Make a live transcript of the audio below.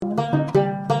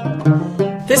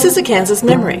This is A Kansas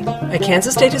Memory, a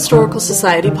Kansas State Historical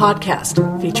Society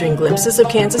podcast featuring glimpses of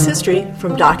Kansas history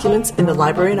from documents in the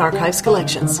Library and Archives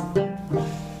collections.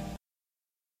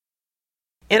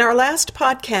 In our last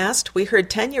podcast, we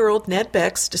heard 10-year-old Ned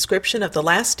Beck's description of the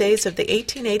last days of the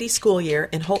 1880 school year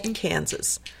in Holton,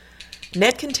 Kansas.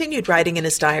 Ned continued writing in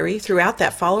his diary throughout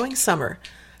that following summer,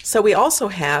 so we also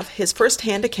have his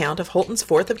first-hand account of Holton's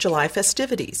 4th of July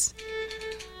festivities.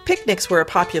 Picnics were a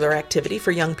popular activity for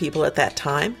young people at that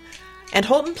time, and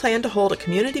Holton planned to hold a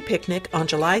community picnic on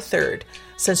July 3rd,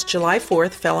 since July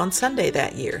 4th fell on Sunday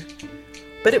that year.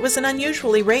 But it was an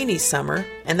unusually rainy summer,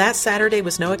 and that Saturday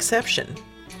was no exception.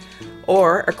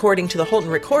 Or, according to the Holton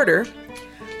Recorder,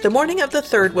 the morning of the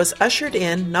 3rd was ushered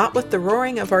in not with the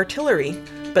roaring of artillery,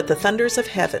 but the thunders of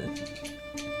heaven.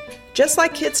 Just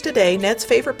like kids today, Ned's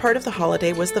favorite part of the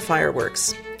holiday was the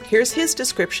fireworks. Here's his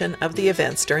description of the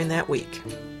events during that week.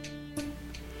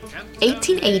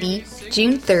 1880,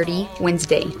 June 30,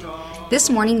 Wednesday. This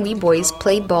morning we boys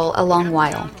played ball a long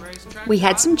while. We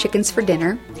had some chickens for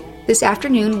dinner. This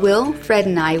afternoon, Will, Fred,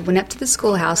 and I went up to the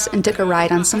schoolhouse and took a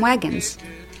ride on some wagons.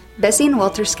 Bessie and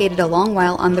Walter skated a long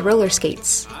while on the roller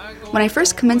skates. When I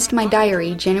first commenced my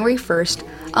diary, January 1st,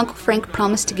 Uncle Frank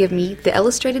promised to give me the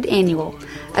Illustrated Annual,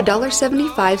 a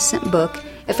 $1.75 book,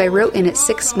 if I wrote in it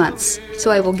 6 months, so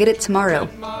I will get it tomorrow.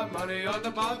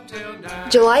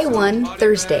 July 1,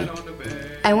 Thursday.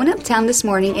 I went uptown this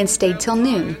morning and stayed till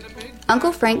noon.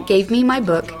 Uncle Frank gave me my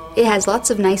book. It has lots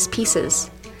of nice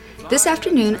pieces. This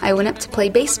afternoon, I went up to play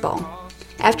baseball.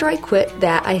 After I quit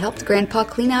that, I helped Grandpa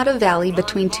clean out a valley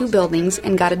between 2 buildings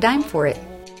and got a dime for it.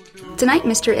 Tonight,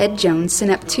 Mr. Ed Jones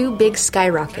sent up 2 big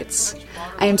skyrockets.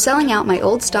 I am selling out my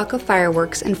old stock of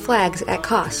fireworks and flags at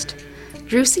cost.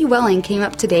 Drusy Welling came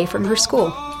up today from her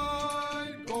school.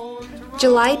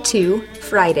 July 2,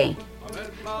 Friday.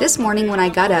 This morning when I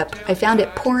got up, I found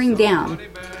it pouring down.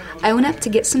 I went up to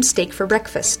get some steak for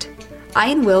breakfast. I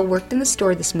and Will worked in the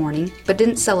store this morning, but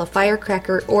didn't sell a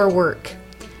firecracker or work.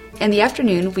 In the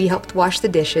afternoon, we helped wash the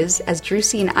dishes, as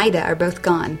Drusy and Ida are both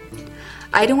gone.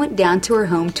 Ida went down to her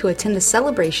home to attend the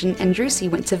celebration, and Drusy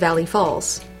went to Valley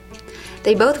Falls.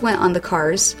 They both went on the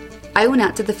cars. I went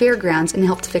out to the fairgrounds and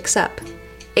helped fix up.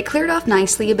 It cleared off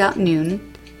nicely about noon.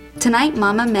 Tonight,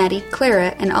 Mama, Maddie,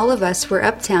 Clara, and all of us were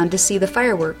uptown to see the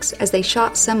fireworks as they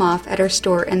shot some off at our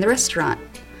store and the restaurant.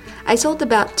 I sold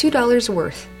about $2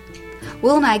 worth.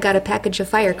 Will and I got a package of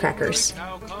firecrackers.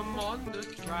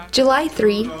 July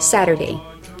 3, Saturday.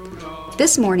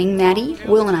 This morning, Maddie,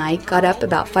 Will, and I got up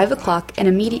about 5 o'clock and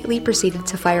immediately proceeded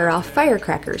to fire off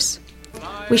firecrackers.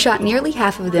 We shot nearly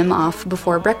half of them off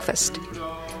before breakfast.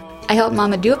 I helped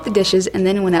Mama do up the dishes and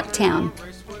then went uptown.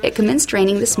 It commenced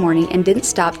raining this morning and didn't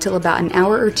stop till about an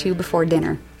hour or 2 before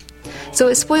dinner. So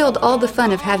it spoiled all the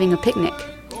fun of having a picnic.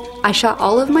 I shot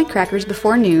all of my crackers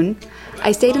before noon.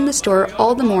 I stayed in the store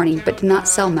all the morning but did not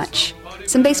sell much.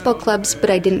 Some baseball clubs, but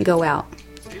I didn't go out.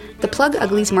 The Plug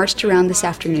Uglies marched around this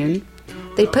afternoon.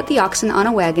 They put the oxen on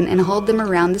a wagon and hauled them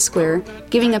around the square,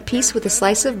 giving a piece with a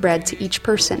slice of bread to each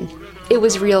person. It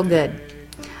was real good.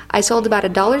 I sold about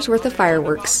 $1 worth of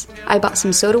fireworks. I bought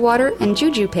some soda water and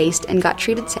juju paste and got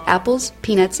treated to apples,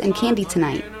 peanuts, and candy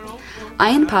tonight. I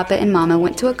and Papa and Mama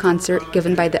went to a concert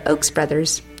given by the Oaks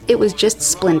Brothers. It was just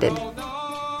splendid.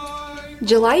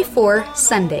 July 4,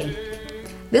 Sunday.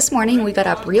 This morning we got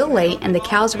up real late and the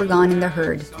cows were gone in the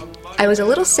herd. I was a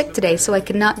little sick today, so I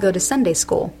could not go to Sunday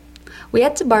school. We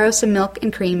had to borrow some milk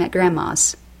and cream at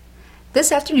Grandma's.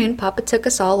 This afternoon, Papa took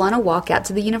us all on a walk out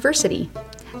to the university.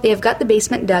 They have got the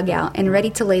basement dug out and ready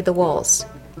to lay the walls.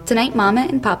 Tonight, Mama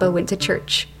and Papa went to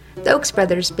church. The Oaks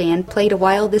Brothers band played a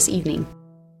while this evening.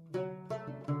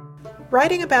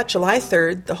 Writing about July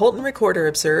 3rd, the Holton Recorder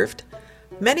observed,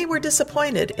 "Many were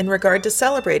disappointed in regard to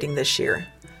celebrating this year,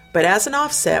 but as an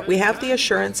offset, we have the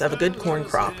assurance of a good corn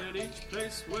crop."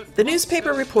 The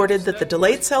newspaper reported that the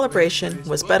delayed celebration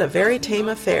was but a very tame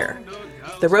affair.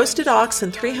 The roasted ox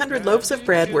and 300 loaves of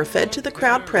bread were fed to the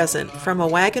crowd present from a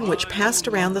wagon which passed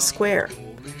around the square.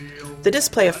 The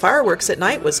display of fireworks at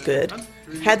night was good.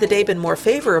 Had the day been more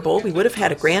favorable, we would have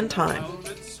had a grand time.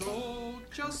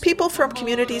 People from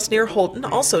communities near Holton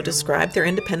also described their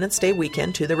Independence Day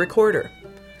weekend to the Recorder.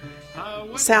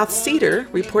 South Cedar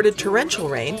reported torrential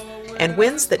rain and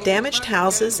winds that damaged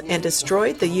houses and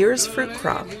destroyed the year's fruit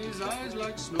crop.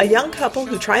 A young couple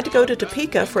who tried to go to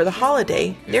Topeka for the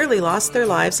holiday nearly lost their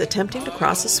lives attempting to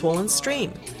cross a swollen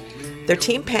stream. Their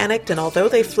team panicked, and although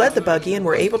they fled the buggy and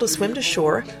were able to swim to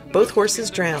shore, both horses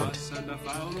drowned.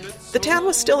 The town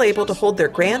was still able to hold their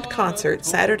grand concert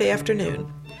Saturday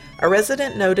afternoon. A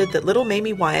resident noted that little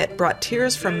Mamie Wyatt brought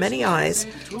tears from many eyes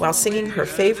while singing her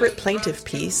favorite plaintive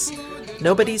piece,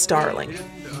 nobody's darling.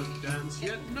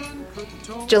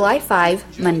 July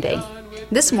 5, Monday.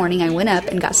 This morning I went up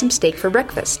and got some steak for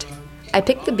breakfast. I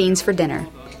picked the beans for dinner.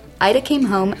 Ida came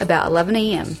home about 11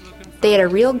 a.m. They had a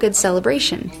real good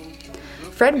celebration.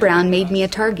 Fred Brown made me a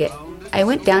target. I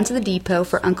went down to the depot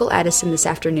for Uncle Addison this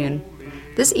afternoon.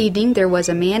 This evening there was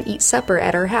a man eat supper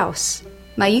at our house.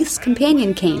 My youth's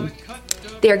companion came.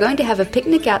 They are going to have a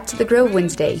picnic out to the Grove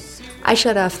Wednesday. I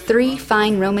shut off 3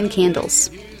 fine Roman candles.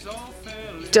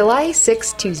 July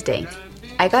 6, Tuesday.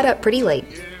 I got up pretty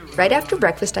late. Right after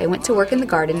breakfast I went to work in the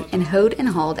garden and hoed and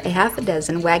hauled a half a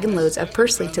dozen wagon loads of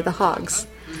parsley to the hogs.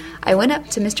 I went up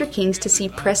to Mr. King's to see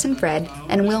Press and Fred,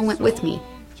 and Will went with me.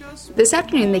 This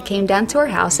afternoon they came down to our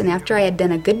house, and after I had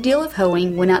done a good deal of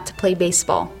hoeing, went out to play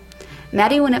baseball.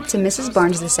 Maddie went up to Mrs.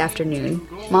 Barnes this afternoon.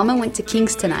 Mama went to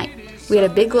King's tonight. We had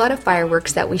a big lot of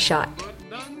fireworks that we shot.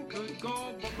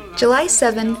 July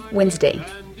 7, Wednesday.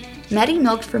 Maddie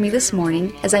milked for me this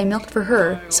morning, as I milked for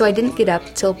her, so I didn't get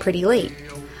up till pretty late.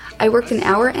 I worked an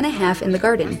hour and a half in the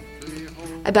garden.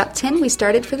 About 10 we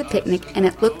started for the picnic, and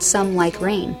it looked some like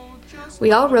rain.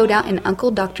 We all rode out in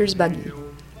Uncle Doctor's buggy.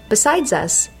 Besides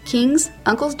us, King's,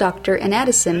 Uncle's Doctor, and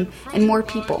Addison, and more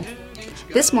people.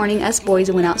 This morning us boys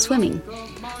went out swimming.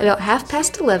 About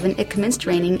 11:30 it commenced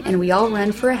raining, and we all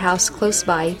run for a house close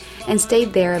by and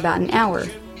stayed there about an hour.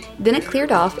 Then it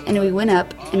cleared off, and we went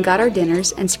up and got our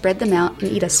dinners and spread them out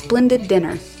and eat a splendid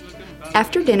dinner.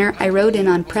 After dinner I rode in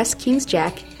on Press King's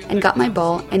Jack and got my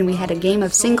ball, and we had a game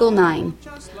of single 9.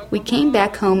 We came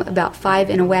back home about 5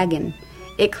 in a wagon.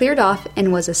 It cleared off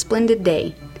and was a splendid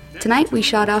day. Tonight we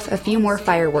shot off a few more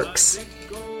fireworks.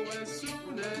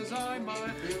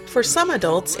 For some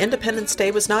adults, Independence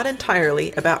Day was not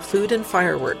entirely about food and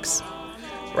fireworks.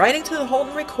 Writing to the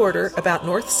Holton Recorder about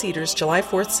North Cedar's July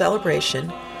 4th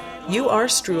celebration, U.R.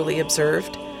 Struley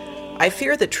observed, "I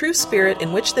fear the true spirit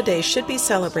in which the day should be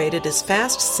celebrated is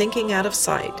fast sinking out of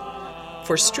sight."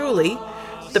 For Struley,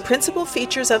 the principal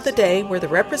features of the day were the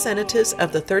representatives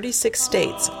of the 36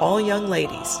 states, all young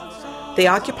ladies. They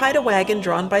occupied a wagon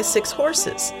drawn by 6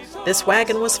 horses. This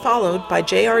wagon was followed by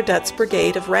J.R. Dutt's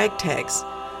brigade of ragtags.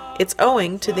 It's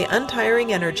owing to the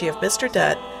untiring energy of Mr.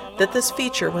 Dutt that this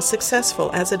feature was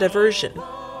successful as a diversion.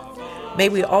 May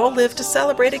we all live to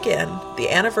celebrate again the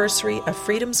anniversary of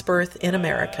freedom's birth in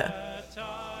America.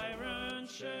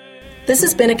 This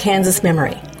has been A Kansas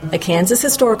Memory, a Kansas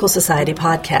Historical Society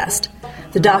podcast.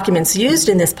 The documents used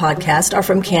in this podcast are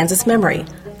from Kansas Memory,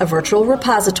 a virtual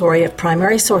repository of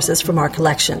primary sources from our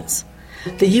collections.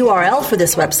 The URL for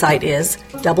this website is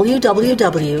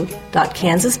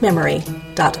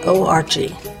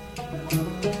www.kansasmemory.org.